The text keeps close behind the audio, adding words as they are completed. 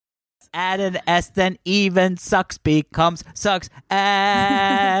add an S, then even sucks becomes sucks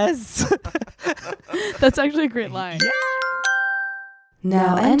ass. That's actually a great line. Yeah.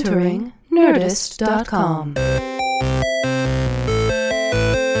 Now entering Nerdist.com.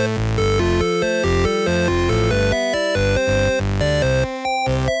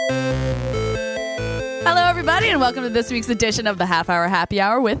 Hello, everybody, and welcome to this week's edition of the Half Hour Happy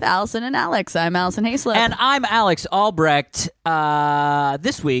Hour with Allison and Alex. I'm Allison Hayslip. And I'm Alex Albrecht.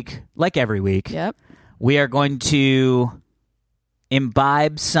 This week, like every week, Yep. we are going to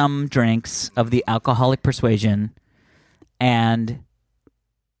imbibe some drinks of the alcoholic persuasion and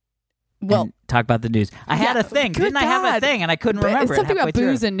talk about the news. I had a thing. good Didn't I have a God. thing? And I couldn't remember It's something it halfway about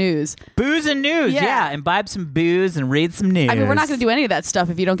booze through. and news. Booze and news, Yeah. yeah. Imbibe some booze and read some news. I mean, we're not going to do any of that stuff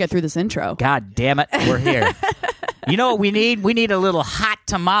if you don't get through this intro. God damn it, we're here. You know what we need? We need a little hot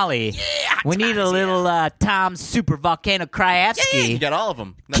tamale. Yeah, we need a little Tom Super Volcano Krajewski. You got all of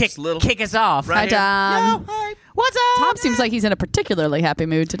them. Not Kick, just little. kick us off. Hi, Tom. No, hi. What's up? Tom seems like he's in a particularly happy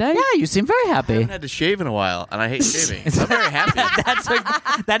mood today. Yeah, you seem very I happy. haven't had to shave in a while, and I hate shaving. I'm very happy.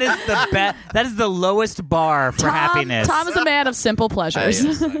 That is the that is the lowest bar for happiness. Tom is a man of simple pleasures.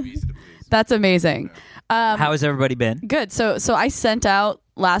 Yes, I'm easy to please. That's amazing. How has everybody been? Good. So I sent out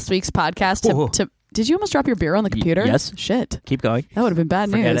last week's podcast Whoa. to Did you almost drop your beer on the computer? yes. Shit. Keep going. That would have been bad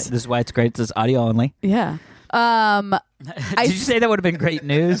Forget news. it. This is why it's great. This is audio only. Yeah. Did you say that would have been great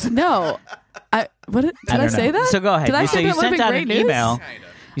news? No. Did don't I know. say that? So go ahead. Did I So say you that would have sent been out great an news? email.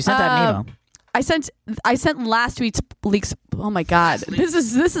 You sent out an email. I sent last week's leaks. Oh my God, this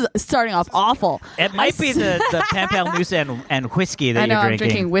is starting off awful. It might be the Pampelmoose and whiskey that I know you're I'm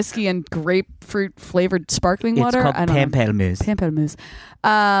drinking whiskey and grapefruit flavored sparkling It's water. called I don't know. Pampelmoose. Pampelmoose.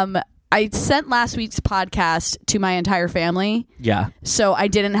 I sent last week's podcast to my entire family, Yeah. so I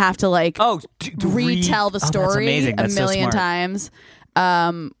didn't have to retell the that's story amazing. That's a so million smart. times.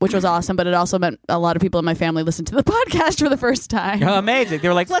 Which was awesome, but it also meant a lot of people in my family listened to the podcast for the first time. Oh, amazing. They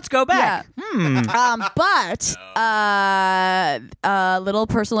were like, let's go back. But little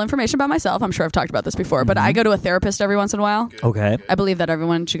personal information about myself. I'm sure I've talked about this before, but I go to a therapist every once in a while. Okay. I believe that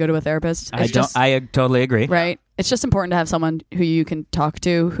everyone should go to a therapist. I totally agree. Right. It's just important to have someone who you can talk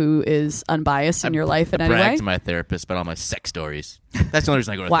to who is unbiased in your life in any Brag way. to my therapist about all my sex stories. That's the only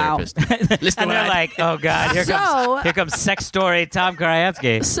reason I go to a Wow. therapist. Listen And to they're what like, oh, God, here comes sex story Tom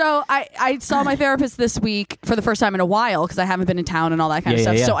Krajewski. So I saw my therapist this week for the first time in a while because I haven't been in town and all that kind of Yeah,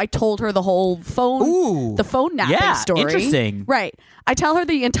 stuff. yeah, yeah. So I told her the whole phone napping Yeah, story. interesting. Right. I tell her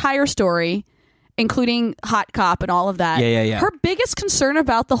the entire story, including Hot Cop and all of that. Yeah. Her biggest concern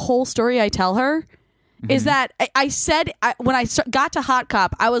about the whole story I tell her is that I said when I got to Hot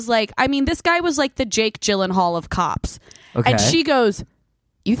Cop, I was like, I mean, this guy was like the Jake Gyllenhaal of cops. Okay. And she goes,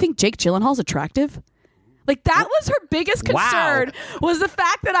 you think Jake Gyllenhaal's attractive? Like, that was her biggest concern, was the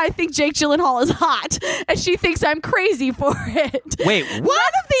fact that I think Jake Gyllenhaal is hot, and she thinks I'm crazy for it. Wait,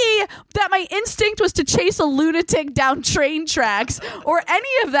 what? That my instinct was to chase a lunatic down train tracks or any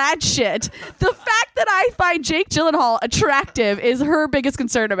of that shit. The fact that I find Jake Gyllenhaal attractive is her biggest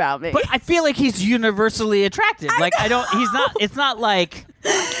concern about me. But I feel like he's universally attractive. It's not like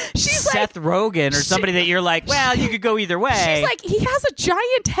She's Seth Rogen or somebody that you're like, well, you could go either way. She's like, he has a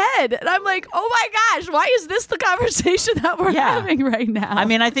giant head. And I'm like, oh my gosh, why is this the conversation that we're having right now? I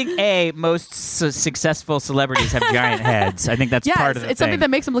mean, I think, most successful celebrities have giant heads. I think that's part of the it's something thing. that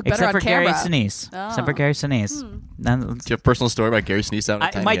makes them look better Except on for camera. Gary Sinise. Except for Gary Sinise. Do you have a personal story about Gary Sinise out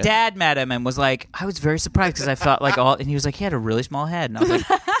in time My yet? dad met him and was like, I was very surprised because I thought and he was like, he had a really small head. And I was like,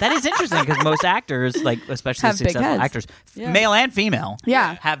 that is interesting because most actors, especially Have big successful heads. actors, Yeah. male and female,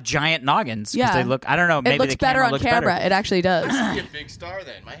 Yeah. have giant noggins because Yeah. they look, I don't know, maybe It looks the better camera on looks camera. better. It actually does. Be a big star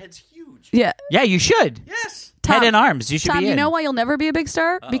then. My head's huge. Yeah. Yeah, you should. Yes. Head and arms. You should Tom, be in. you know why you'll never be a big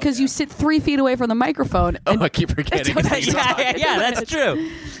star? Because you sit 3 feet away from the microphone. Oh, I keep forgetting. yeah, that's true.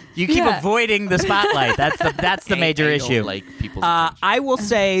 You keep Yeah. avoiding the spotlight. That's the major I issue. don't like people's I will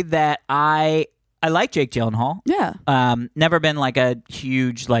say that I like Jake Gyllenhaal. Yeah. Never been like a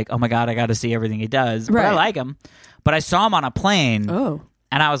huge oh my God, I got to see everything he does. But I Right. like him. But I saw him on a plane. Oh.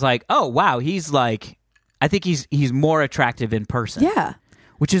 And I was like, oh wow, he's I think he's more attractive in person. Yeah.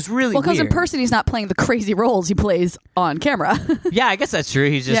 Which is really Well, because in weird. person he's not playing the crazy roles he plays on camera. Yeah, I guess that's true.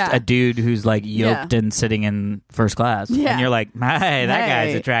 He's just Yeah. a dude who's yoked Yeah. and sitting in first class. Yeah. And you're like, hey, that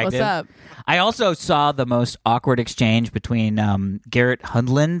guy's Hey, attractive. what's up? I also saw the most awkward exchange between Garrett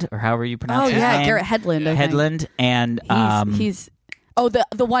Hedlund, or however you pronounce his name. Garrett Hedlund. I think. Hedlund and He's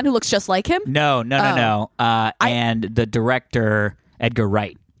the one who looks just like him. no. And the director Edgar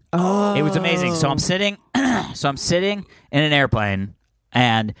Wright. Oh, it was amazing. So I'm sitting in an airplane,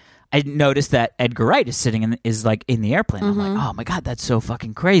 and I noticed that Edgar Wright is sitting is like in the airplane. I'm like, oh my God, that's so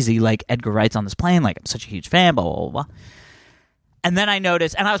fucking crazy. Like Edgar Wright's on this plane. Like I'm such a huge fan, blah, blah, blah, blah. And then I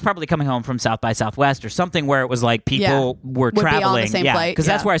noticed, and I was probably coming home from South by Southwest or something where it was like people were Would be on the traveling. same flight, because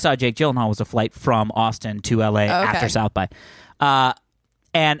that's where I saw Jake Gyllenhaal was a flight from Austin to LA after South by.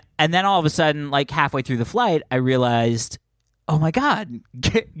 And then all of a sudden, like halfway through the flight, I realized, oh my God,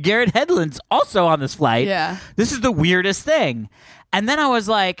 Garrett Hedlund's also on this flight. Yeah. This is the weirdest thing. And then I was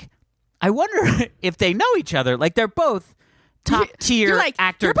like, I wonder if they know each other. Like they're both top tier like,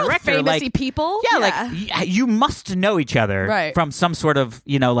 actor you're both director. Famousy Like people. Yeah, like you must know each other Right. from some sort of,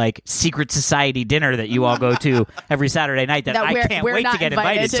 like secret society dinner that you all go to every Saturday night that I can't we're wait not to get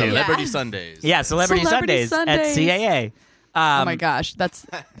invited invited to. to. Celebrity Sundays. Yeah, Celebrity Sundays at CAA. Oh my gosh, that's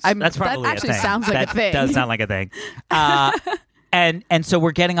probably that actually a thing. sounds like that a thing. does sound like a thing. And so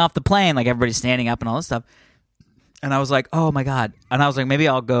we're getting off the plane, like everybody's standing up and all this stuff. And I was like, oh my God. And I was like, maybe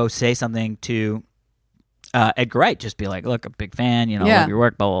I'll go say something to Edgar Wright. Just be like, look, I'm a big fan, love your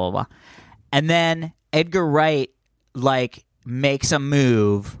work, blah, blah, blah. And then Edgar Wright, like, makes a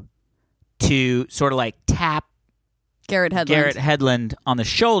move to sort of like tap Garrett Hedlund on the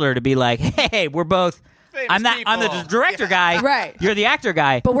shoulder to be like, hey, we're both... I'm the director guy. Right. You're the actor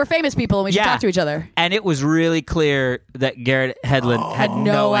guy. But we're famous people and we should talk to each other. And it was really clear that Garrett Hedlund had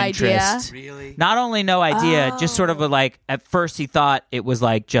no idea. interest. Really? Not only no idea, just sort of like, at first he thought it was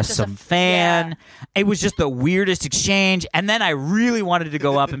like just some fan. It was just the weirdest exchange. And then I really wanted to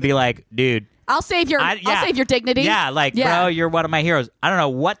go up and be like, dude. I'll save your dignity. Yeah, bro, you're one of my heroes. I don't know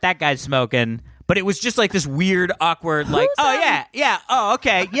what that guy's smoking. But it was just like this weird, awkward, like, oh,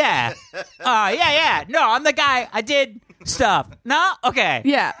 okay, yeah. Yeah. No, I'm the guy. I did stuff. No? Okay.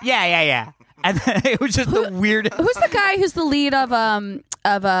 Yeah. And then it was just the weirdest. Who's the guy who's the lead of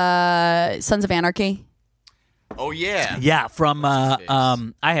Sons of Anarchy? Oh, yeah. Yeah, from, I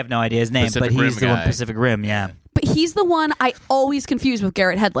have no idea his name, Pacific but he's Rim the guy. one, Pacific Rim, yeah. But he's the one I always confuse with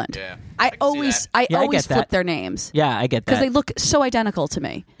Garrett Hedlund. Yeah. I always get flip that. their names. Yeah, I get that. Because they look so identical to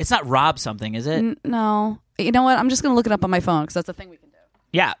me. It's not Rob something, is it? No. You know what? I'm just going to look it up on my phone because that's the thing we can do.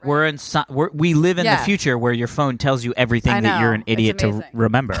 Yeah, we live in the Yeah. future where your phone tells you everything I that you're an know. idiot It's to amazing.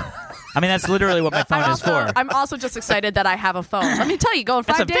 remember. I mean, that's literally what my phone is for. I'm also just excited that I have a phone. Let me tell you, going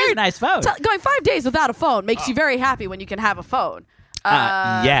 5 That's a days. very nice phone. Going 5 days without a phone makes you very happy when you can have a phone.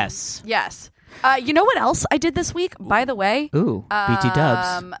 Yes. Yes. You know what else I did this week, by the way? Ooh, BT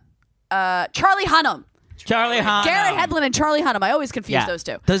Dubs. Charlie Hunnam. Charlie Hunnam. Garrett Hedlund and Charlie Hunnam. I always confuse those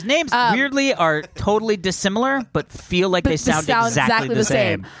two. Those names weirdly are totally dissimilar, but feel like they sound exactly the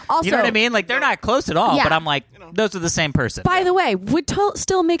same. Also, you know what I mean? Like they're not close at all, Yeah. but I'm like, those are the same person. By the way, would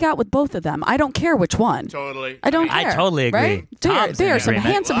still make out with both of them. I don't care which one. Totally. I don't I care. totally agree. Right? Tom's They in are some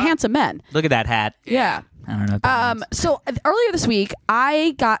agreement. handsome men. Look at that hat. Yeah. I don't know what that means. So earlier this week,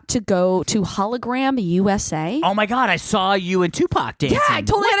 I got to go to Hologram USA. Oh my God, I saw you and Tupac dancing. Yeah, I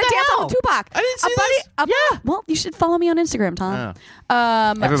totally What had a the dance hell? off with Tupac. I didn't see Yeah. Well, you should follow me on Instagram, Tom.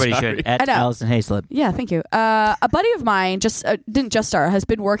 Everybody Sorry. should. At I know. Allison Hayslip. Yeah, thank you. A buddy of mine didn't just start, has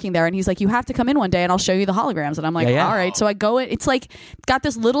been working there, and he's like, you have to come in one day and I'll show you the holograms. And I'm like, Yeah. all right. So I go in. It's like got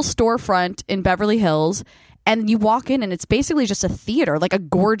this little storefront in Beverly Hills. And you walk in, and it's basically just a theater, like a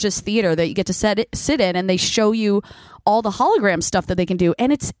gorgeous theater that you get to sit in, and they show you all the hologram stuff that they can do,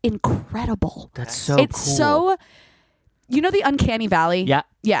 and it's incredible. That's so It's cool. so, you know, the Uncanny Valley. Yeah.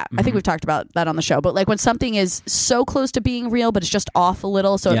 Yeah, I think we've talked about that on the show. But like when something is so close to being real, but it's just off a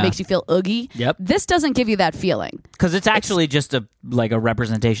little, so Yeah. it makes you feel oogie. Yep. This doesn't give you that feeling. Because it's actually just a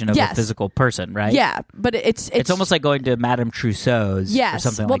representation of Yes. a physical person, right? Yeah, but it's It's almost like going to Madame Tussauds or yes.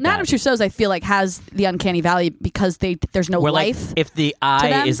 something Well, like Madame that. Tussauds, I feel like has the Uncanny Valley because there's no Where, life. like, if the eye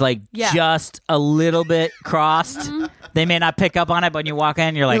them? is like Yeah. just a little bit crossed, they may not pick up on it, but when you walk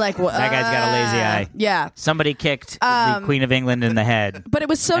in, you're like You're that guy's got a lazy eye. Yeah. Somebody kicked the Queen of England in the head. But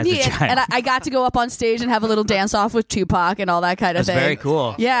it was so As a neat, child. and I got to go up on stage and have a little dance off with Tupac and all that kind of That's thing. very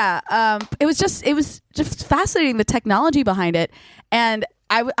cool. Yeah, it was just fascinating, the technology behind it, and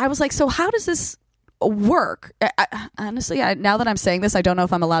I was like, so how does this work? Honestly, now that I'm saying this, I don't know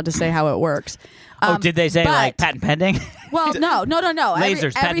if I'm allowed to say how it works. Did they say but- like patent pending? Well, no.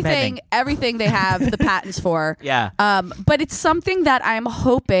 Lasers, patent pending. Everything they have the patents for. Yeah. But it's something that I'm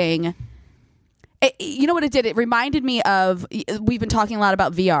hoping. You know what it did? It reminded me of. We've been talking a lot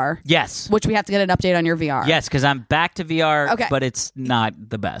about VR. Yes. Which we have to get an update on your VR. Yes, because I'm back to VR, Okay. but it's not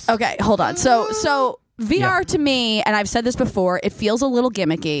the best. Okay, hold on. So VR to me, and I've said this before, it feels a little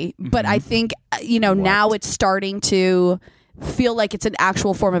gimmicky, but I think now it's starting to feel like it's an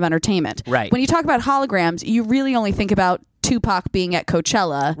actual form of entertainment. Right. When you talk about holograms, you really only think about Tupac being at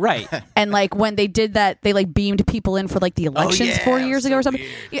Coachella. Right. And like when they did that, they like beamed people in for like the elections yeah, 4 years ago or something.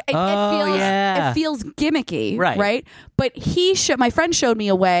 weird. It feels gimmicky, right? But my friend showed me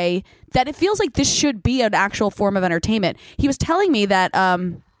a way that it feels like this should be an actual form of entertainment. He was telling me that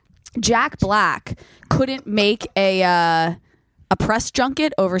Jack Black couldn't make a press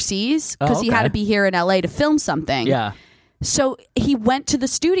junket overseas because he had to be here in LA to film something. Yeah. So he went to the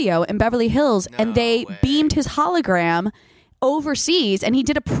studio in Beverly Hills and they beamed his hologram overseas, and he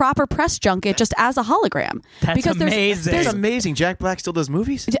did a proper press junket just as a hologram. That's amazing. That's amazing. Jack Black still does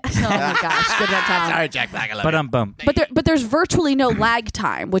movies? Oh my gosh, good time. Sorry, Jack Black. I love you. Bum. But there's virtually no lag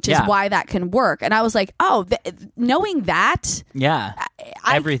time, which is why that can work. And I was like, knowing that, Yeah.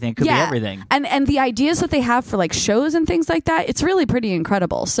 Everything could be everything. And the ideas that they have for like shows and things like that, it's really pretty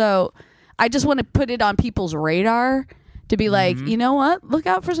incredible. So I just want to put it on people's radar to be like, you know what? Look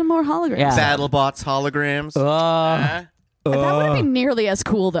out for some more holograms. Yeah. BattleBots, holograms. That wouldn't be nearly as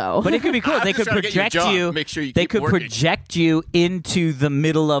cool though. But it could be cool. I'm They just could trying to get you a project job. you. Make sure you they keep could working. project you into the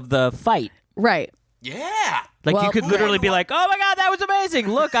middle of the fight. Right. Yeah. Like Well, you could literally be like, "Oh my god, that was amazing!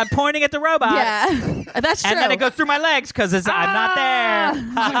 Look, I'm pointing at the robot." Yeah. That's true. And then it goes through my legs because I'm not there.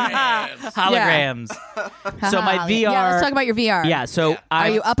 Holograms. So my VR. Yeah, let's talk about your VR. Yeah. So Are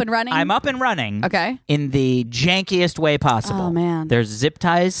you up and running? I'm up and running. Okay. In the jankiest way possible. Oh, man. There's zip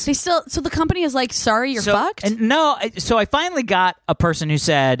ties. So the company is like, sorry, you're So- fucked? And no. So I finally got a person who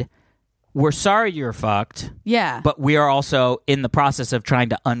said, "We're sorry you're fucked, yeah. but we are also in the process of trying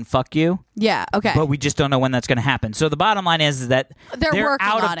to unfuck you." Yeah, okay. But we just don't know when that's going to happen. So the bottom line is that They're working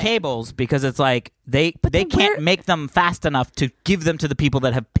out on of it. cables because it's like they then can't where- make them fast enough to give them to the people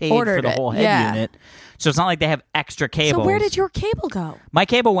that have paid Ordered for the it, whole head yeah. unit. So it's not like they have extra cables. So where did your cable go? My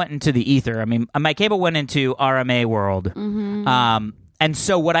cable went into the ether. I mean, my cable went into RMA World. Mm-hmm. And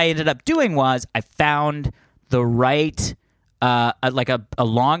so what I ended up doing was I found the right like a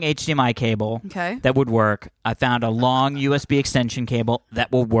long HDMI cable Okay. that would work. I found a long USB extension cable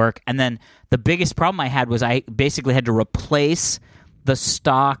that will work. And then the biggest problem I had was I basically had to replace the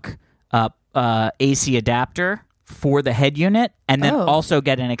stock AC adapter for the head unit and then also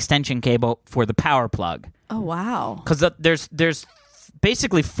get an extension cable for the power plug. Oh, wow. Because there's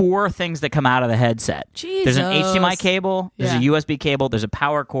basically 4 things that come out of the headset. There's an HDMI cable, there's a USB cable, there's a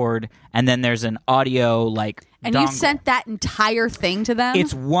power cord, and then there's an audio And dongle. you sent that entire thing to them?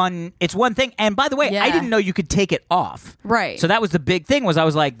 It's one thing. And by the way, Yeah. I didn't know you could take it off. Right. So that was the big thing was I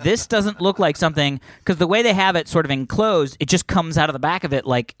was like, this doesn't look like something because the way they have it sort of enclosed, it just comes out of the back of it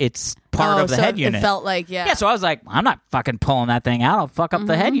like it's part of the so head unit. It felt like, yeah. Yeah, so I was like, I'm not fucking pulling that thing out. I'll fuck up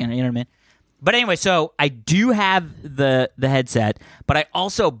the head unit. You know what I mean? But anyway, so I do have the headset, but I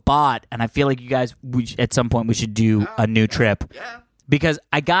also bought, and I feel like you guys, at some point we should do a new trip. Yeah. Because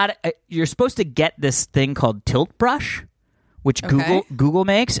you're supposed to get this thing called Tilt Brush, which Okay. Google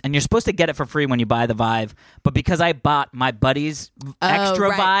makes, and you're supposed to get it for free when you buy the Vive. But because I bought my buddy's extra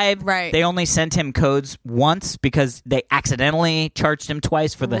right, Vive, right. they only sent him codes once because they accidentally charged him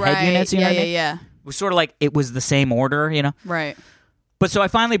twice for the head units. You know what I mean? Yeah. It was sort of like it was the same order, you know? Right. But so I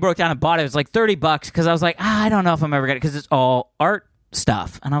finally broke down and bought it. It was like $30 because I was like, I don't know if I'm ever going to, because it's all art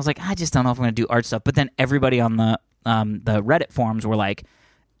stuff. And I was like, I just don't know if I'm going to do art stuff. But then everybody on the Reddit forums were like,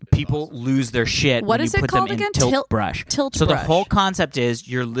 people lose their shit What when is you it put called them in again? Tilt Brush. Tilt so Brush. the whole concept is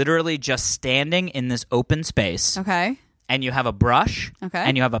you're literally just standing in this open space Okay. and you have a brush Okay.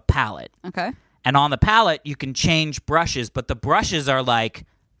 and you have a palette. Okay. And on the palette, you can change brushes, but the brushes are like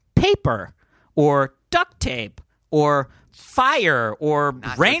paper or duct tape or fire or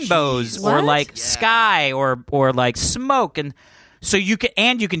rainbows cheese. or What? like Yeah. sky or like smoke. And so you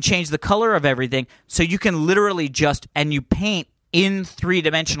can change the color of everything. So you can literally and you paint in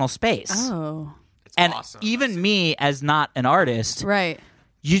 3-dimensional space. Oh. And awesome. even me as not an artist, Right.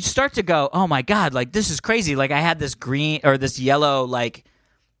 you start to go, oh my God, like this is crazy. Like I had this green or this yellow, like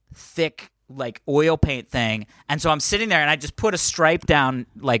thick, like oil paint thing. And so I'm sitting there and I just put a stripe down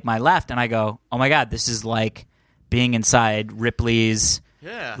like my left and I go, oh my God, this is like being inside Ripley's,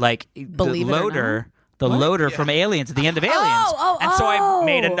 Yeah. like Believe the it or loader. The loader from Aliens at the end of Aliens. And so I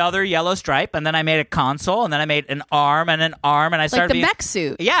made another yellow stripe, and then I made a console, and then I made an arm, and I started Like the being- mech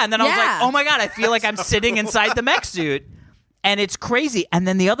suit. Yeah, and then I was Yeah. like, oh my God, I feel like I'm sitting inside the mech suit. And it's crazy. And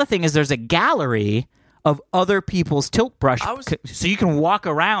then the other thing is there's a gallery of other people's tilt brush. So you can walk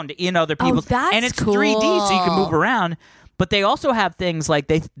around in other people's. that's and it's 3D, so you can cool. move around. But they also have things like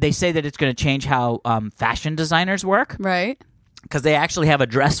they say that it's going to change how fashion designers work. Right. Because they actually have a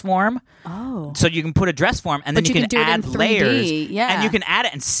dress form. Oh. So you can put a dress form and then But you you can can do it add in 3D, layers. yeah. And you can add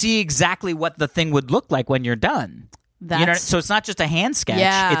it and see exactly what the thing would look like when you're done. That's So it's not just a hand sketch.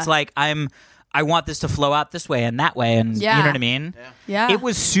 Yeah. It's like I'm I want this to flow out this way and that way, and you know what I mean? Yeah. It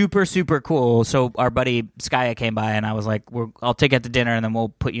was super, super cool. So our buddy Skya came by, and I was like, I'll take you out to dinner, and then we'll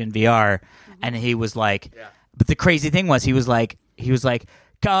put you in VR. And he was like, but the crazy thing was, he was like,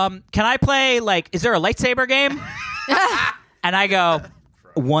 can I play, like, is there a lightsaber game? And I go,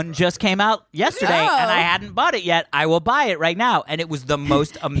 one just came out yesterday, and I hadn't bought it yet. I will buy it right now. And it was the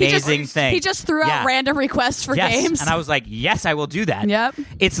most amazing thing. He just threw out random requests for games. And I was like, yes, I will do that. Yep.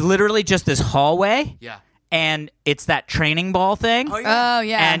 It's literally just this hallway. Yeah. And it's that training ball thing. Oh,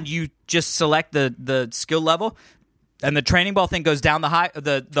 yeah. And you just select the skill level, and the training ball thing goes down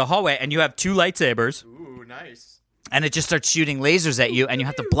the hallway, and you have 2 lightsabers. Ooh, nice. And it just starts shooting lasers at you, and you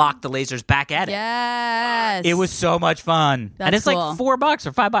have to block the lasers back at it. Yes. It was so much fun. That's and it's cool. like $4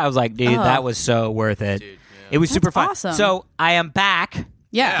 or $5. I was like, dude, that was so worth it. Dude, It was super fun. awesome. So I am back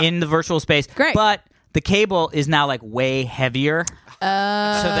in the virtual space. Great. But the cable is now like way heavier.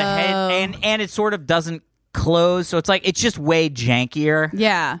 Oh. So the head and it sort of doesn't close. So it's like it's just way jankier.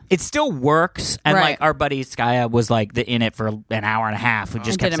 Yeah. It still works, and Right. like our buddy Skya was like in it for an hour and a half. We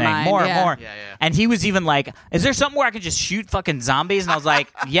just kept Didn't saying mind, more, yeah. more, Yeah. and he was even like, "Is there something where I can just shoot fucking zombies?" And I was like,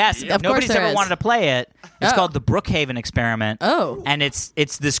 "Yes." Of Nobody's course there ever is. wanted to play it. It's Oh. called the Brookhaven Experiment. Oh. and it's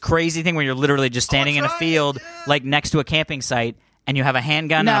this crazy thing where you're literally just standing in a field, like next to a camping site. And you have a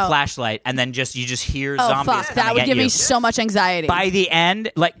handgun and a No. flashlight, and then you just hear Oh, zombies fuck. coming That would at give you. me so much anxiety. By the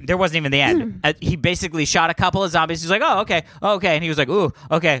end, like there wasn't even the end. He basically shot a couple of zombies. He's like, "Oh, okay, and he was like, "Ooh,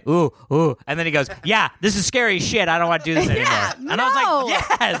 okay, ooh," and then he goes, "Yeah, this is scary as shit. I don't want to do this anymore." And I was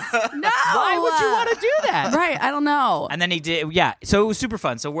like, "Yes, No. why would you want to do that?" Right. I don't know. And then he did, yeah. So it was super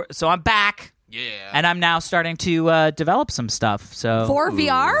fun. So I'm back, Yeah. and I'm now starting to develop some stuff. So For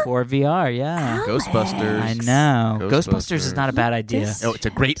VR? for VR, yeah. Ghostbusters. I know. Ghostbusters is not a bad idea. This- Oh, it's a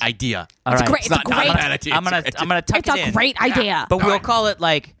great idea. All right, great. It's a not great. a bad idea. I'm gonna tuck It's it a in. great idea. But we'll call it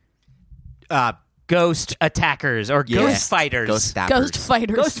like ghost attackers or Yeah. ghost fighters. Ghost stoppers. Ghost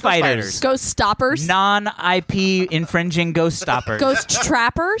fighters. Ghost fighters. Ghost stoppers. Non-IP infringing ghost stoppers. Ghost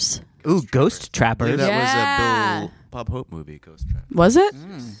trappers. Ooh, ghost I trappers. believe that Yeah. was a Bob Hope movie, Ghost Trap. Was it?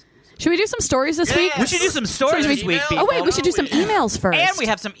 Should we do some stories this week? We should do some stories this week, people. Oh wait, we should do some emails first. And we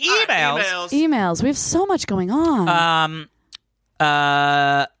have some emails. emails. We have so much going on.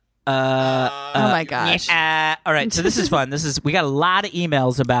 Oh oh my gosh. all right, so this is fun. We got a lot of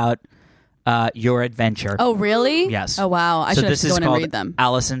emails about your adventure. Oh really? Yes. Oh wow. I so should have this to is go in and called read them.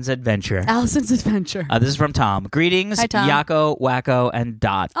 Allison's Adventure. Allison's Adventure. This is from Tom. Greetings, Hi, Tom. Yakko, Wacko, and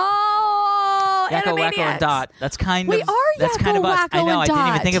Dot. Oh, Yakko, Wacko, Animaniacs. and Dot. That's kind We of are that's kind of Yakko, us. I Wacko, know. and I didn't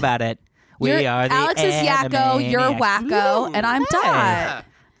even Dot. think about it. We are the Alex is Yakko, you're Animaniacs. Wacko, and I'm Dot.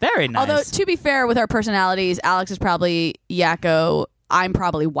 Very nice. Although to be fair, with our personalities, Alex is probably Yakko. I'm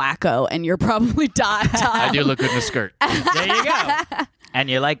probably Wacko, and you're probably Dot. I do look good in a skirt. there you go. And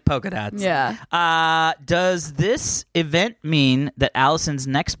you like polka dots. Yeah. Does this event mean that Allison's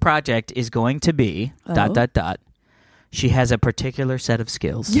next project is going to be ... She has a particular set of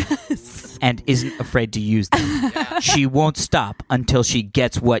skills. Yes. And isn't afraid to use them. She won't stop until she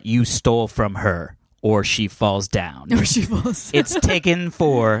gets what you stole from her, or she falls down. Or she falls. It's taken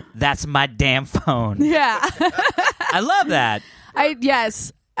for that's my damn phone. Yeah. I love that.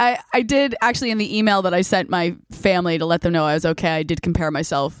 I did actually in the email that I sent my family to let them know I was okay. I did compare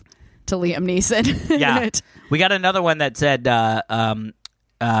myself to Liam Neeson. Yeah. in it. We got another one that said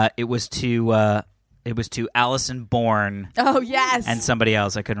it was to Allison Bourne Oh yes. and somebody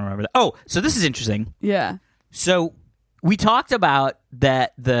else. I couldn't remember that. Oh, so this is interesting. yeah. So we talked about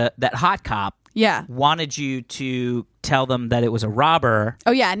that hot cop Yeah. wanted you to tell them that it was a robber.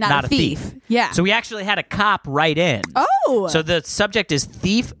 Oh yeah, not a thief. Yeah. So we actually had a cop write in. oh. So the subject is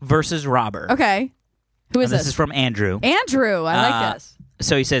thief versus robber. okay. Who is And this? this is from Andrew. Andrew. I like this.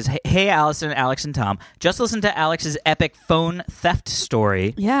 So he says, "Hey, Allison, Alex, and Tom. Just listen to Alex's epic phone theft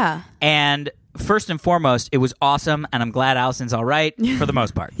story. Yeah. And first and foremost, it was awesome, and I'm glad Allison's all right for the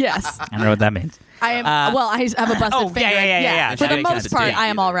most part. Yes. I don't know what that means. I am. well, I have a busted oh, finger. yeah. For the Yeah, most yeah, part, yeah. I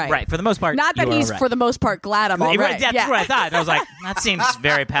am all right. Right, for the most part. Not that you are he's all right. for the most part glad I'm all right. That's yeah. what I thought. And I was like, that seems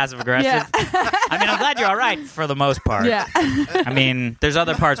very passive aggressive. Yeah. I mean, I'm glad you're all right for the most part. Yeah. I mean, there's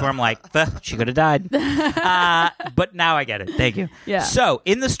other parts where I'm like, she could have died. But now I get it. Thank you. Yeah. So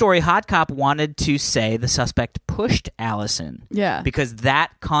in the story, Hot Cop wanted to say the suspect pushed Allison. Yeah. Because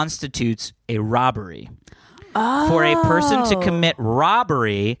that constitutes a robbery. For a person to commit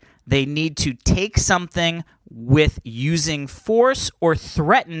robbery, they need to take something with using force or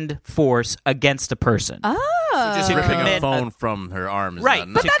threatened force against a person. Just To ripping a commit phone from her arm is Right,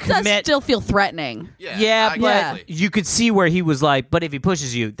 not to enough. That does commit- still feel threatening. Yeah, but exactly. you could see where he was like, but if he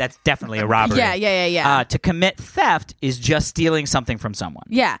pushes you, that's definitely a robbery. Yeah. To commit theft is just stealing something from someone.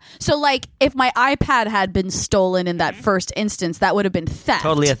 Yeah. So, like, if my iPad had been stolen in that first instance, that would have been theft.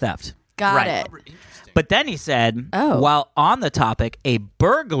 Totally a theft. Got Right. it. But then he said, Oh. while on the topic, a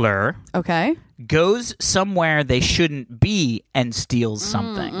burglar Okay. goes somewhere they shouldn't be and steals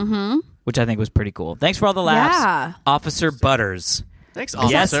something, which I think was pretty cool. Thanks for all the laughs. Yeah. Officer Butters. Thanks,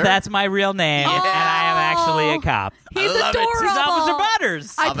 Yes, officer. that's my real name, and I am actually a cop. He's love it. adorable. He's Officer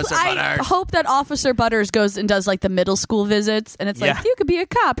Butters. Officer I Butters. hope that Officer Butters goes and does like the middle school visits, and it's like, Yeah. you could be a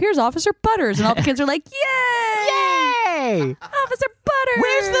cop. Here's Officer Butters, and all the kids are like, yay! Yay! Officer Butters.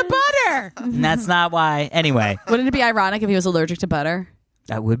 Where's the butter? And that's not why. Anyway, Wouldn't it be ironic if he was allergic to butter?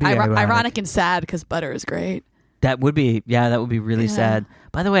 that would be ironic. Ironic and sad because butter is great. That would be, that would be really sad.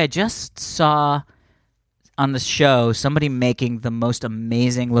 By the way, I just saw on the show somebody making the most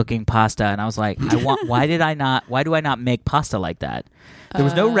amazing looking pasta, and I was like, why do I not make pasta like that? There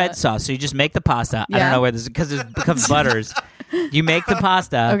was no red sauce, so you just make the pasta. I don't Yeah. know where this, because it becomes Butters. You make the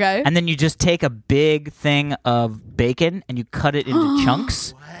pasta, Okay. and then you just take a big thing of bacon and you cut it into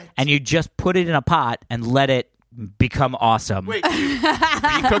chunks, and you just put it in a pot and let it become awesome. Wait,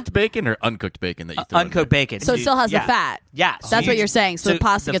 pre-cooked bacon or uncooked bacon that you throw in Uncooked there? bacon. So it still has Yeah. the fat. Yeah, so That's you- what you're saying. So the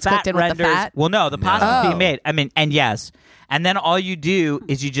pasta gets fat cooked in with the fat? Well, no, the pasta's Oh. being made. I mean, and yes, and then all you do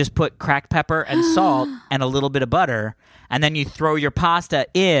is you just put cracked pepper and salt and a little bit of butter, and then you throw your pasta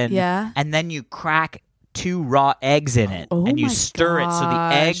in. Yeah. and then you crack 2 raw eggs in it, Oh and you my stir it so the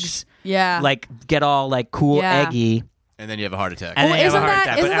gosh. eggs Yeah. like get all like cool Yeah. eggy, And then you have a heart attack. and Well, then you have a isn't heart that-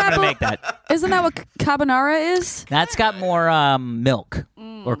 attack. But isn't I'm that gonna bo- make that. Isn't that what carbonara is? That's got more milk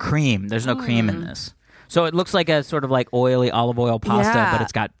or cream. There's no cream in this. So it looks like a sort of like oily olive oil pasta, Yeah. but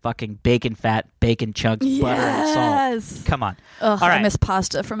it's got fucking bacon fat, bacon chunks, butter, and salt. Come on. Ugh, All right. I miss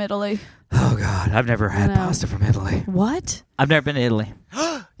pasta from Italy. Oh, God. I've never had know. pasta from Italy. What? I've never been to Italy.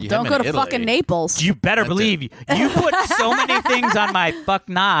 You Don't haven't go been to Italy. fucking Naples. You better believe you put so many things on my fuck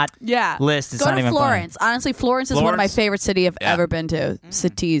not Yeah. list. It's Go not to even Florence. Honestly, Florence is one of my Florence? favorite city I've Yeah. ever been to.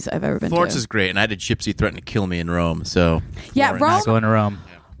 Cities I've ever been Florence to. is great, and I had a gypsy threaten to kill me in Rome. So Yeah, Florence. Rome- funny. Going to Rome.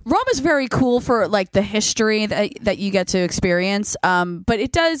 Rome is very cool for like the history that you get to experience. But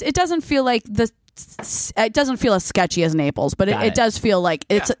it doesn't feel like it doesn't feel as sketchy as Naples, but Got it it. does feel like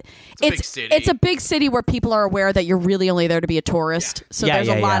it's a big city. It's a big city where people are aware that you're really only there to be a tourist. So Yeah, there's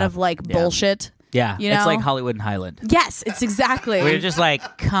yeah, a lot yeah. of like Yeah. bullshit. Yeah. You It's know? like Hollywood and Highland. Yes, it's exactly. Where you're just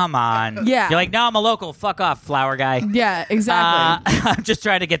like, come on. Yeah. You're like, no, I'm a local. Fuck off, flower guy. yeah, exactly. I'm just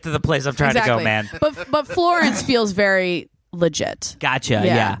trying to get to the place I'm trying to go, man. But Florence feels very legit. Gotcha. Yeah.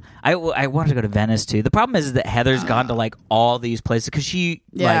 Yeah. I wanted to go to Venice too. The problem is that Heather's gone to like all these places because she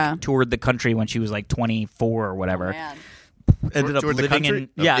Yeah. like toured the country when she was like 24 or whatever. Man. Ended up Toured the living country?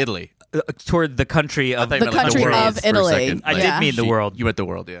 in Of Italy. toured the country of I thought you The meant like country world of for a Italy. second. I Yeah. did mean the world You went the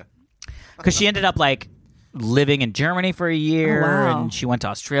world, yeah. because she ended up like living in Germany for a year, Oh, wow. and she went to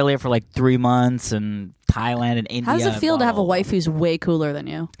Australia for like 3 months, and Thailand and India. How does it feel to blah, have a blah, blah. wife who's way cooler than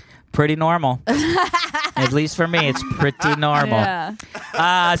you? Pretty normal. At least for me, it's pretty normal.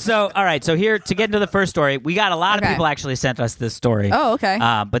 Yeah. So, all right. So here, to get into the first story, we got a lot of Okay. people actually sent us this story. Oh, okay.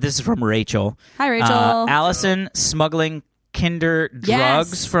 But this is from Rachel. Hi, Rachel. Allison smuggling Kinder Yes.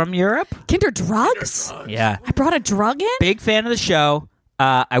 drugs from Europe. Kinder drugs? Yeah. I brought a drug in? Big fan of the show.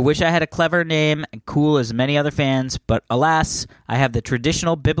 I wish I had a clever name and cool as many other fans, but alas, I have the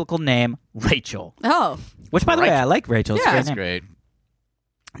traditional biblical name, Rachel. Oh. Which, by the way, I like Rachel. It's a Yeah. great That's name. great.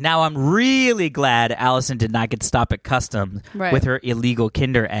 Now, I'm really glad Allison did not get stopped at customs Right. with her illegal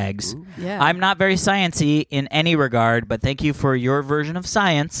Kinder eggs. Yeah. I'm not very sciencey in any regard, but thank you for your version of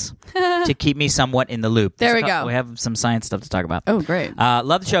science to keep me somewhat in the loop. There we go. We have some science stuff to talk about. Oh, great.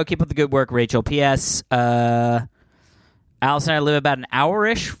 Love the show. Keep up the good work, Rachel. P.S. Allison and I live about an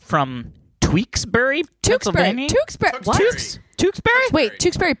hour-ish from Tewksbury, Pennsylvania. Tewksbury. What? Tewksbury? Wait,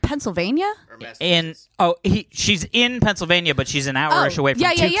 Tewksbury, Pennsylvania? She's in Pennsylvania, but she's an hour-ish away from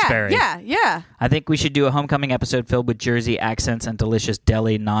yeah, Tewksbury. Yeah. I think we should do a homecoming episode filled with Jersey accents and delicious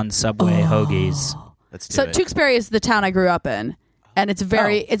deli non-Subway hoagies. Let's do So it. Tewksbury is the town I grew up in, and it's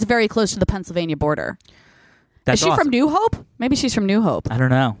very Oh. it's very close to the Pennsylvania border. That's is she awesome. from New Hope? Maybe she's from New Hope. I don't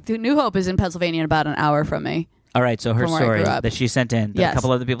know. New Hope is in Pennsylvania, about an hour from me. All right, so her From where I story grew up. that she sent in, that Yes. a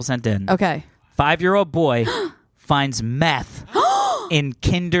couple other people sent in. Okay. 5-year-old boy finds meth in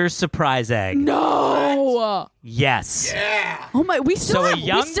Kinder surprise egg. No. Yes. Oh my! We still So a have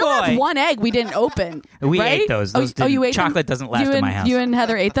young have boy- one egg we didn't open. We right? ate those. Oh, Those you didn't- ate them? chocolate doesn't last You in and- my house. You and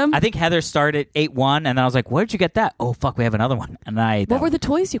Heather ate them. I think Heather ate one, and then I was like, "Where did you get that?" Oh fuck, we have another one, and I ate that what were one. the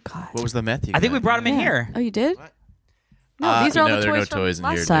toys you got? What was the meth you I think got? we brought them in Yeah. here. Oh, you did? No, these are all no, the there are toys no from toys in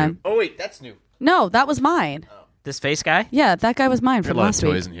last here, time. dude. Oh wait, that's new. No, that was mine. This face guy. Yeah, that guy was mine There are from a lot last of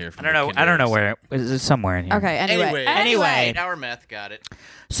toys week. in here. I don't know. I don't know where. It's somewhere in here. Okay. Anyway. our meth got it.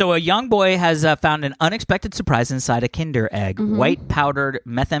 So a young boy has found an unexpected surprise inside a Kinder Egg: white powdered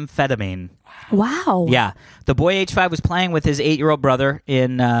methamphetamine. Wow. Yeah, the boy age 5 was playing with his 8-year-old brother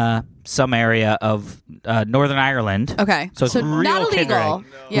in some area of Northern Ireland. Okay. So it's real not Kinder illegal. Egg.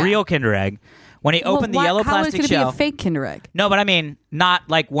 Yeah. Real Kinder Egg. When he opened the yellow how plastic could it shell. be a fake Kinder Egg? No, but I mean, not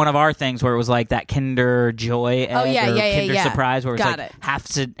like one of our things where it was like that Kinder Joy egg Oh, yeah, or yeah, yeah, Kinder yeah. Surprise where it's Got like it.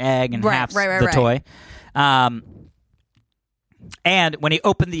 half's an egg and Right, half's right, the right. toy. And when he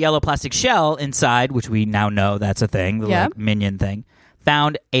opened the yellow plastic shell inside, which we now know that's a thing, the Yeah. like, minion thing,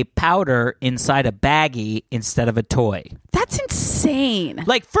 found a powder inside a baggie instead of a toy. That's insane.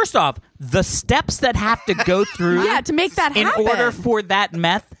 Like, first off, the steps that have to go through Yeah, to make that in happen. order for that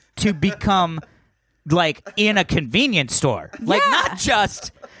meth to become like in a convenience store. Like Yeah. not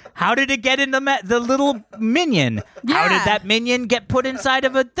just how did it get in the little minion? How Yeah. did that minion get put inside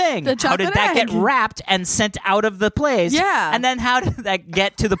of a thing? The How did chocolate that egg. get wrapped and sent out of the place? Yeah. And then how did that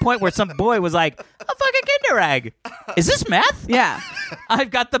get to the point where some boy was like, a fucking Kinder Egg? Is this meth? Yeah. I've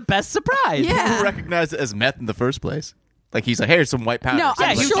got the best surprise. Yeah. Who recognized it as meth in the first place? Like he's like, hey, here's some white powder. No, Yeah,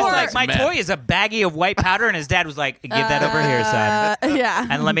 I'm he was sure- just like, my Meth. toy is a baggie of white powder, and his dad was like, give that over here, son. Yeah.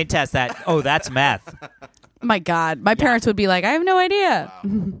 And let me test that. Oh, that's meth. My God, my parents would be like, I have no idea.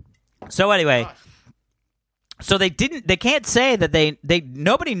 So anyway, so they can't say that they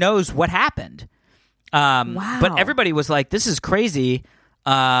nobody knows what happened. Wow. But everybody was like, this is crazy.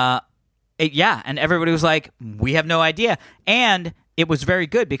 And everybody was like, we have no idea. And it was very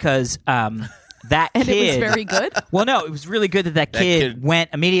good because that And kid it was very good. Well, no, it was really good that kid kid- went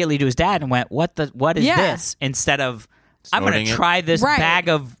immediately to his dad and went, "What is Yeah. this?" Instead of, "I'm going Snorting to it. try this Right. bag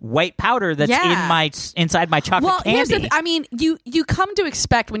of white powder that's Yeah. inside my chocolate Well, candy." here's the I mean, you come to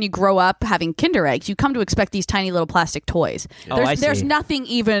expect when you grow up having Kinder Eggs, you come to expect these tiny little plastic toys. Oh, I There's see. nothing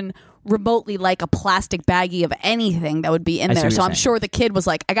even remotely like a plastic baggie of anything that would be in I see there. what So you're I'm saying. sure the kid was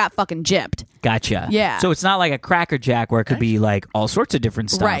like, I got fucking gypped. Gotcha. Yeah. So it's not like a Cracker Jack where it could be like all sorts of different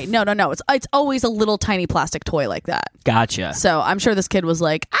stuff. Right. No. It's always a little tiny plastic toy like that. Gotcha. So I'm sure this kid was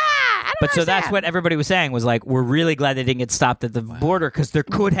like, I don't But so that's understand. what everybody was saying was like, we're really glad they didn't get stopped at the border because there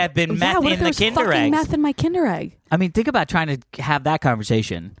could have been meth yeah, what if in there the was Kinder fucking Eggs. meth in my Kinder Egg? I mean, think about trying to have that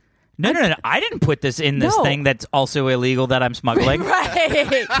conversation. No. I didn't put this in this No. thing that's also illegal that I'm smuggling. Right.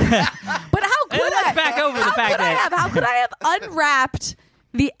 But how could Let's I? back over the how fact could I that- have? How could I have unwrapped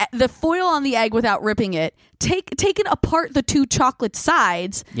the foil on the egg without ripping it? Taken apart the two chocolate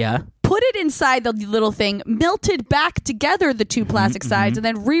sides. Yeah. Put it inside the little thing, melted back together the two plastic sides, and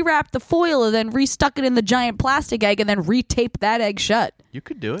then rewrapped the foil, and then restuck it in the giant plastic egg, and then retaped that egg shut. You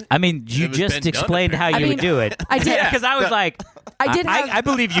could do it. I mean, you It was just been done, explained how you apparently. would do it. I did. Because I was like, I did have. I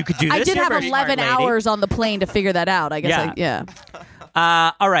believe you could do this. I did You're a have very smart 11 lady. hours on the plane to figure that out. I guess. Yeah.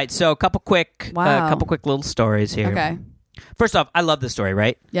 Yeah. All right, so a couple quick Wow. little stories here. Okay. First off, I love this story,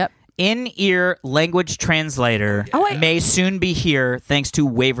 right? Yep. In-ear language translator Oh, wait. may soon be here thanks to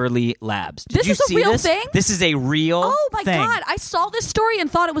Waverly Labs. Did This you is a see real this? thing? This is a real Oh my thing. God! I saw this story and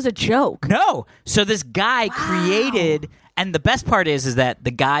thought it was a joke. No. So this guy created, and the best part is that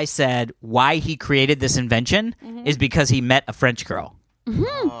the guy said why he created this invention Mm-hmm. is because he met a French girl.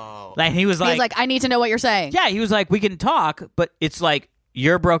 Like he was He was like, I need to know what you're saying. yeah, he was like, we can talk, but it's like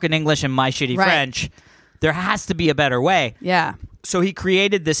your broken English and my shitty Right. French. There has to be a better way. Yeah. So he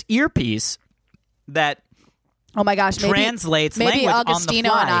created this earpiece that Oh my gosh! Maybe, translates maybe language Augustino on the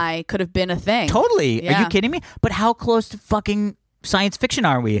fly. and I could have been a thing. Totally. Are Yeah. you kidding me? But how close to fucking science fiction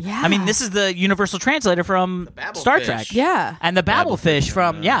are we? Yeah. I mean, this is the universal translator from Star Babblefish. Trek. Yeah. And the Babblefish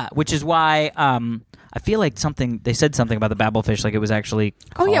from, which is why I feel like they said something about the Babblefish, like it was actually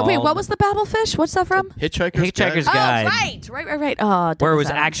Oh yeah. Wait. called- What was the Babblefish? What's that from? Hitchhiker's Oh, Guide. right. Oh, Where it was Douglas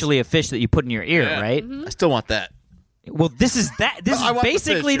Adams. actually a fish that you put in your ear, Yeah. right? Mm-hmm. I still want that. Well, this is I is want the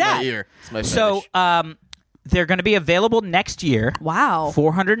basically fish in my that. ear. It's my So, fetish. they're going to be available next year. Wow.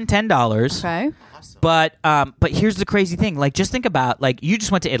 $410. Okay. But here's the crazy thing. Like, just think about, like, you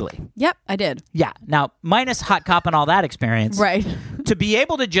just went to Italy. Yep, I did. Yeah. Now, minus hot cop and all that experience. Right. To be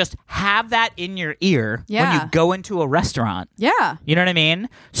able to just have that in your ear when Yeah. you go into a restaurant. Yeah. You know what I mean?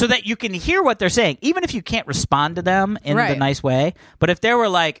 So that you can hear what they're saying, even if you can't respond to them in the Right. nice way. But if they were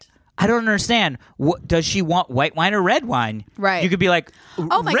like, I don't understand. Does she want white wine or red wine? Right. You could be like,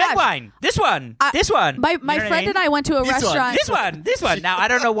 Oh my red gosh. wine. This one. This one. My You know what I friend mean? and I went to a restaurant. This one. Now I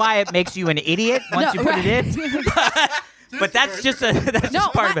don't know why it makes you an idiot once you put it in, but that's just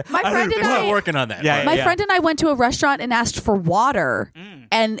just part of it. My friend and We're I. working on that. Yeah, My friend and I went to a restaurant and asked for water,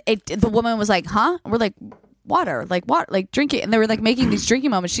 and the woman was like, "Huh?" We're like, "Water, like drinking," and they were like making these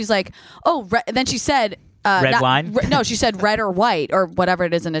drinking moments. She's like, "Oh," and then she said, Red wine? No, she said red or white or whatever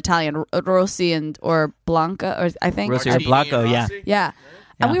it is in Italian, Rossi or Blanca, or I think. Rossi or Blanco, yeah. Yeah.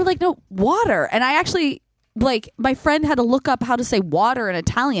 And we were like, no, water. And I actually, like, my friend had to look up how to say water in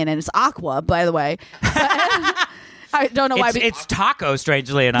Italian, and it's aqua, by the way. I don't know why. It's taco,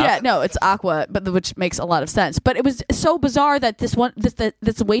 strangely enough. Yeah, no, it's aqua, but which makes a lot of sense. But it was so bizarre that this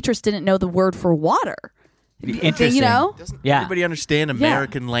waitress didn't know the word for water. Interesting. You know? Doesn't Yeah. everybody understand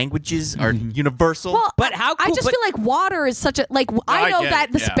American languages are universal? Well, But how I cool- just but- feel like water is such a I I know get that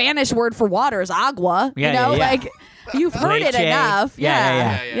it, the yeah. Spanish word for water is agua. Yeah, you know, yeah, yeah. like you've heard it Leche. enough.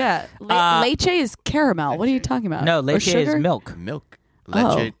 Yeah. Leche is caramel. What are you talking about? No, Or leche is sugar? milk. Milk.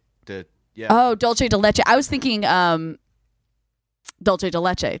 Oh. Leche. Yeah. Oh, dulce de leche. I was thinking dulce de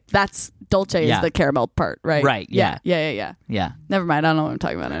leche. That's dulce Yeah. is the caramel part, right? Right, yeah. Yeah. Yeah. Never mind. I don't know what I'm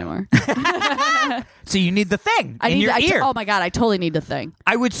talking about anymore. So you need the thing in your ear. Oh my god, I totally need the thing.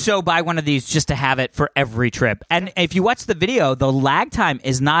 I would so buy one of these just to have it for every trip. And if you watch the video, the lag time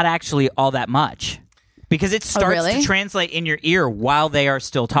is not actually all that much. Because it starts really? to translate in your ear while they are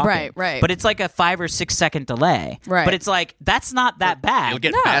still talking. Right. But it's like a 5 or 6 second delay. Right. But it's like, that's not that bad. You'll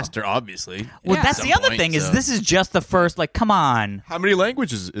get No. faster, obviously. Well, Yeah. that's At the some other point, thing is so- this is just the first, like, come on. How many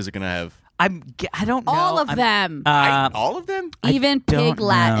languages is it going to have? I don't know. All of I'm- them. All of them? Even don't Pig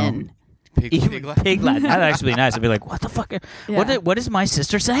Latin. know. Even pig Latin. That'd actually be nice. I'd be like, what the fuck? Yeah. What is my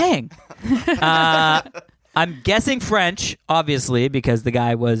sister saying? I'm guessing French, obviously, because the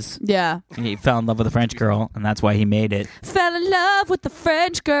guy he fell in love with a French girl, and that's why he made it. Fell in love with the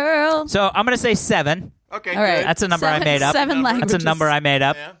French girl. So I'm going to say 7. Okay, All right. good. That's a number I made up. 7 languages. That's a number I made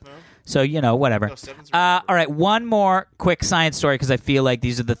up. Yeah, no. So, whatever. No, 7's really All right, one more quick science story, because I feel like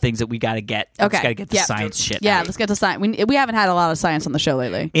these are the things that we got to get. We Okay. just got to get the Yeah. science shit Yeah, out. let's get to science. We haven't had a lot of science on the show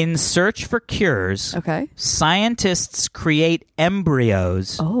lately. In search for cures, Okay. scientists create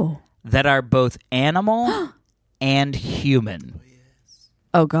embryos Oh. that are both animal and human.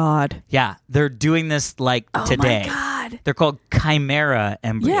 Oh God. Yeah, they're doing this like today. Oh my God. They're called chimera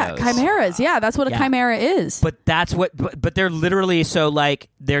embryos. Yeah, chimeras. Yeah, that's what a Yeah. chimera is. But that's what. But they're literally so like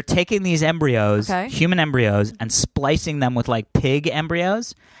they're taking these embryos, Okay. human embryos, and splicing them with like pig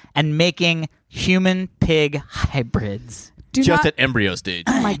embryos, and making human pig hybrids. Do Just not, at embryo stage.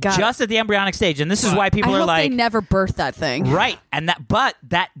 oh my God. Just at the embryonic stage, and this is why I people are hope like, they never birth that thing. right, and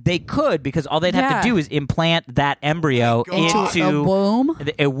that they could, because all they'd have Yeah. to do is implant that embryo Into a womb.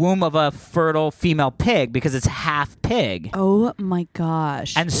 a womb of a fertile female pig, because it's half pig. Oh my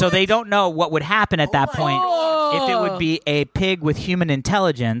gosh. And so they don't know what would happen at that point. If it would be a pig with human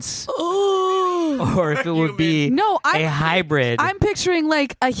intelligence, or if it would be No, a hybrid. I'm picturing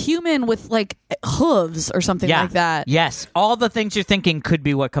like a human with like hooves or something yeah. like that. Yes, all the things you're thinking could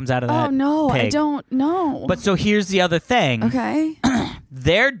be what comes out of that. Oh no, I pig. don't know. But so here's the other thing. okay.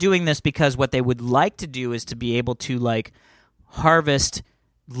 They're doing this because what they would like to do is to be able to like harvest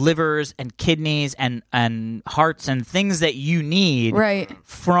livers and kidneys and hearts and things that you need Right.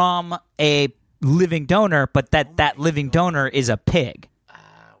 from a living donor, but that living donor is a pig.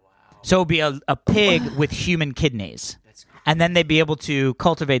 So it would be a pig with human kidneys. And then they'd be able to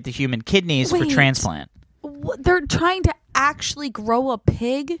cultivate the human kidneys for Wait. transplant. They're trying to actually grow a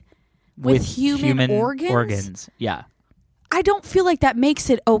pig with human organs? Yeah. I don't feel like that makes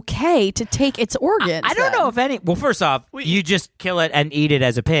it okay to take its organs. I don't know if any. Well, first off, you just kill it and eat it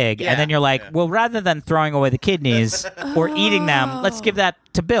as a pig, and then you're like, well, rather than throwing away the kidneys or eating them, let's give that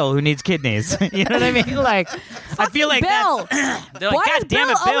to Bill, who needs kidneys. You know what I mean? Like, I feel like Bill. that's. They're like, Why God does damn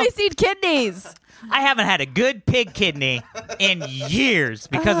Bill it, Bill! always need kidneys? I haven't had a good pig kidney in years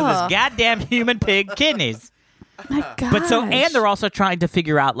because of this goddamn human pig kidneys. My God. But so, and they're also trying to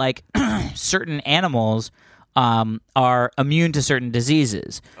figure out like certain animals are immune to certain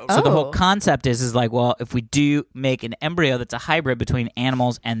diseases. So the whole concept is like, well, if we do make an embryo that's a hybrid between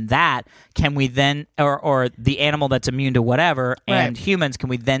animals and that, can we then, or the animal that's immune to whatever and humans, can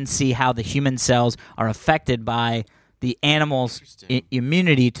we then see how the human cells are affected by the animal's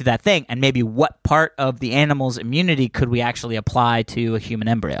immunity to that thing, and maybe what part of the animal's immunity could we actually apply to a human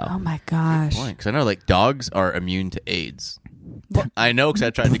embryo? Oh my gosh. Because I know like dogs are immune to AIDS. I know because I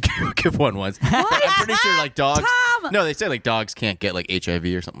tried to give one once. I'm pretty sure like dogs. Tom! No, they say like dogs can't get like HIV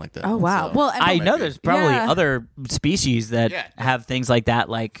or something like that. Oh wow. So- Well, and I know there's probably Yeah. other species that Yeah. have things like that,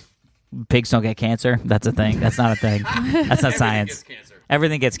 like pigs don't get cancer. That's a thing. That's not a thing. That's not science.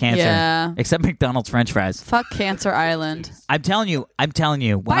 Everything gets cancer. Yeah. Except McDonald's French fries. Fuck Cancer Island. I'm telling you.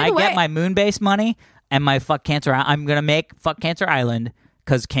 When By I the way- get my moon-based money and my fuck cancer, I'm gonna make fuck Cancer Island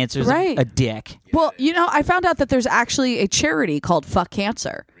because cancer's Right. a dick. Well, I found out that there's actually a charity called Fuck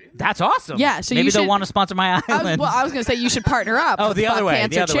Cancer. That's awesome. Yeah, so maybe you they'll should- want to sponsor my island. I was going to say you should partner up Oh, with the Fuck other way,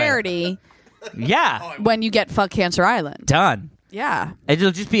 Cancer the other way. charity Yeah, when you get Fuck Cancer Island. done. Yeah.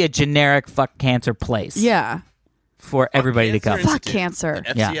 It'll just be a generic fuck cancer place. Yeah. For everybody to come. Cancer Fuck Institute, cancer.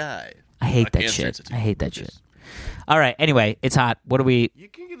 the Yeah. FCI. I hate Fuck that Cancer shit. Institute. I hate that shit. All right. Anyway, it's hot. What do we? You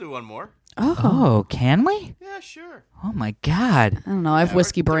can do one more. Oh, can we? Yeah, sure. Oh my god. I don't know. I have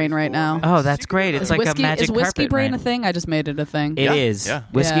whiskey brain right now. Oh, that's great. It's Is like whiskey, a magic is whiskey carpet, brain right? a thing? I just made it a thing. It is. Yeah.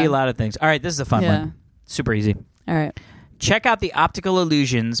 Whiskey, Yeah. a lot of things. All right, this is a fun Yeah. one. Super easy. All right. Check out the optical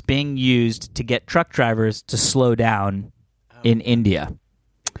illusions being used to get truck drivers to slow down in India.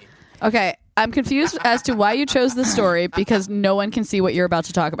 Okay. I'm confused as to why you chose this story because no one can see what you're about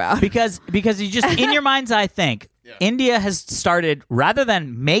to talk about. Because you just in your mind's eye think India has started rather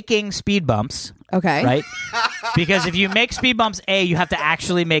than making speed bumps, Okay. right? Because if you make speed bumps, A, you have to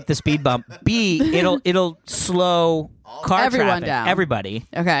actually make the speed bump. B, it'll slow car Everyone traffic, down. everybody.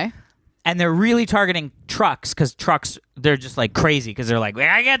 Okay. And they're really targeting trucks because trucks, they're just like crazy because they're like,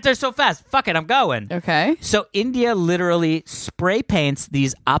 I get there so fast. Fuck it, I'm going. Okay. So India literally spray paints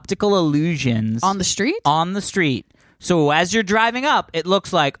these optical illusions On the street? on the street. So as you're driving up, it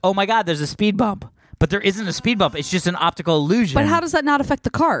looks like, oh my God, there's a speed bump. But there isn't a speed bump. It's just an optical illusion. But how does that not affect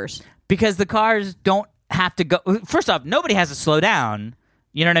the cars? Because the cars don't have to go. First off, nobody has to slow down.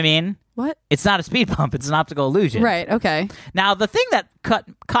 You know what I mean? What? It's not a speed bump. It's an optical illusion. Right. Okay. Now, the thing that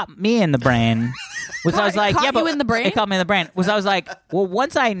caught me in the brain was I was like, Caught yeah, but you in the brain? It caught me in the brain. Was I was like, well,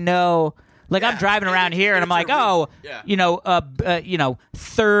 once I know, like I'm driving around here and I'm like, oh,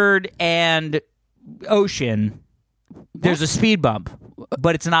 Third and Ocean, there's a speed bump,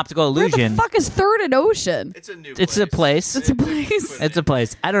 but it's an optical Where illusion. the fuck is Third and Ocean? It's a new It's a place. It's a place. It's a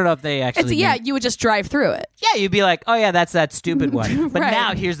place. I don't know if they actually. Yeah, do- you would just drive through it. Yeah, you'd be like, oh yeah, that's that stupid one. But Right.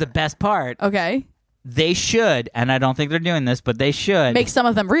 now here's the best part. Okay. They should, and I don't think they're doing this, but they should Make some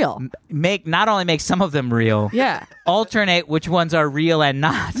of them real. not only make some of them real, Yeah. alternate which ones are real and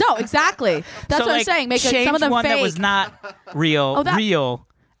not. No, exactly. That's So, what I'm like, saying. Make change some of them one fake. that was not real, Oh, that- real,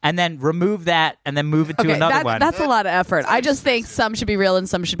 and then remove that, and then move it to Okay, another one. that's a lot of effort. I just think some should be real and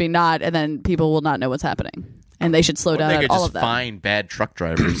some should be not, and then people will not know what's happening, and they should slow down They at could all just of them. find bad truck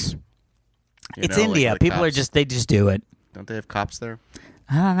drivers. It's India. the People are cops. they just do it. Don't they have cops there?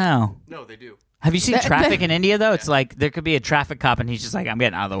 I don't know. No, they do. Have you seen traffic in India though? It's like there could be a traffic cop and he's just like, I'm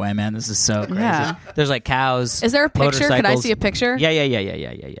getting out of the way, man. This is so crazy. Yeah. There's like cows. Is there a picture? Could I motorcycles. see a picture? Yeah.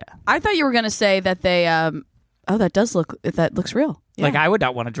 I thought you were going to say that they. Oh, that looks real. Yeah. Like I would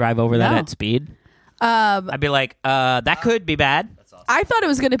not want to drive over that No. at speed. I'd be like, that could be bad. I thought it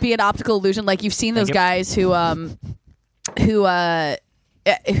was going to be an optical illusion. Like you've seen those you. guys who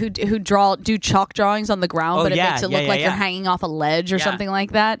do chalk drawings on the ground, Oh, but it yeah, makes it yeah, look yeah, like yeah. they're hanging off a ledge or Yeah. something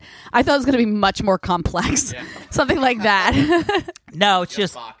like that. I thought it was going to be much more complex, something like that. No, it's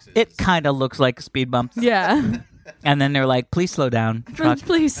just boxes. it kind of looks like speed bumps. Yeah, And then they're like, please slow down, truck.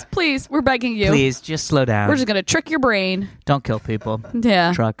 please, we're begging you. Please just slow down. We're just going to trick your brain. Don't kill people.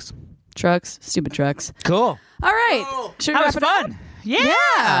 Yeah, Trucks. trucks, stupid trucks. Cool. All right, should we That wrap was it up? fun. Yeah.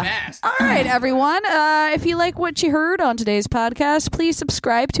 Yeah. All right, everyone. If you like what you heard on today's podcast, please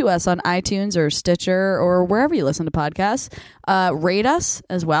subscribe to us on iTunes or Stitcher or wherever you listen to podcasts. Rate us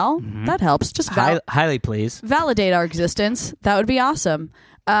as well. That helps. Just Highly pleased. validate our existence. That would be awesome.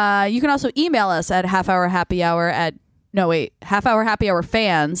 You can also email us at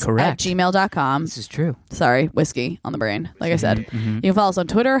halfhourhappyhourfans Correct. at gmail.com. This is true. Sorry, whiskey on the brain. Like I said, you can follow us on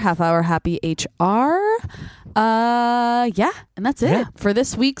Twitter, halfhourhappyhr. Yeah, and that's it Yeah. for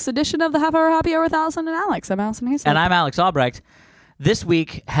this week's edition of the Half Hour Happy Hour with Allison and Alex. I'm Allison Hayes. And I'm Alex Albrecht. This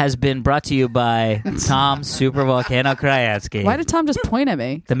week has been brought to you by Tom Super Volcano Krajewski. Why did Tom just point at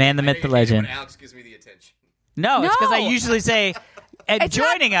me? The man, the myth, the legend. Alex gives me the attention. No, it's because I No. usually say, and It's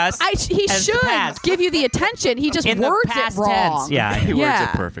not- joining us. He as should past. give you the attention. He just in the words past it wrong. tense. Yeah. He Yeah.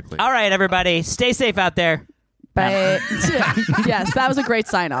 words it perfectly. All right, everybody. Stay safe out there. But yes, that was a great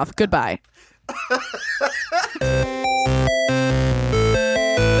sign off. Goodbye.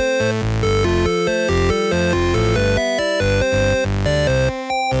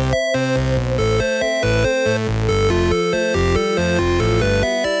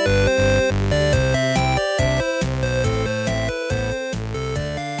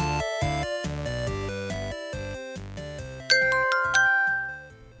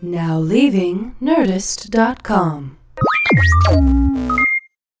 Now leaving Nerdist.com.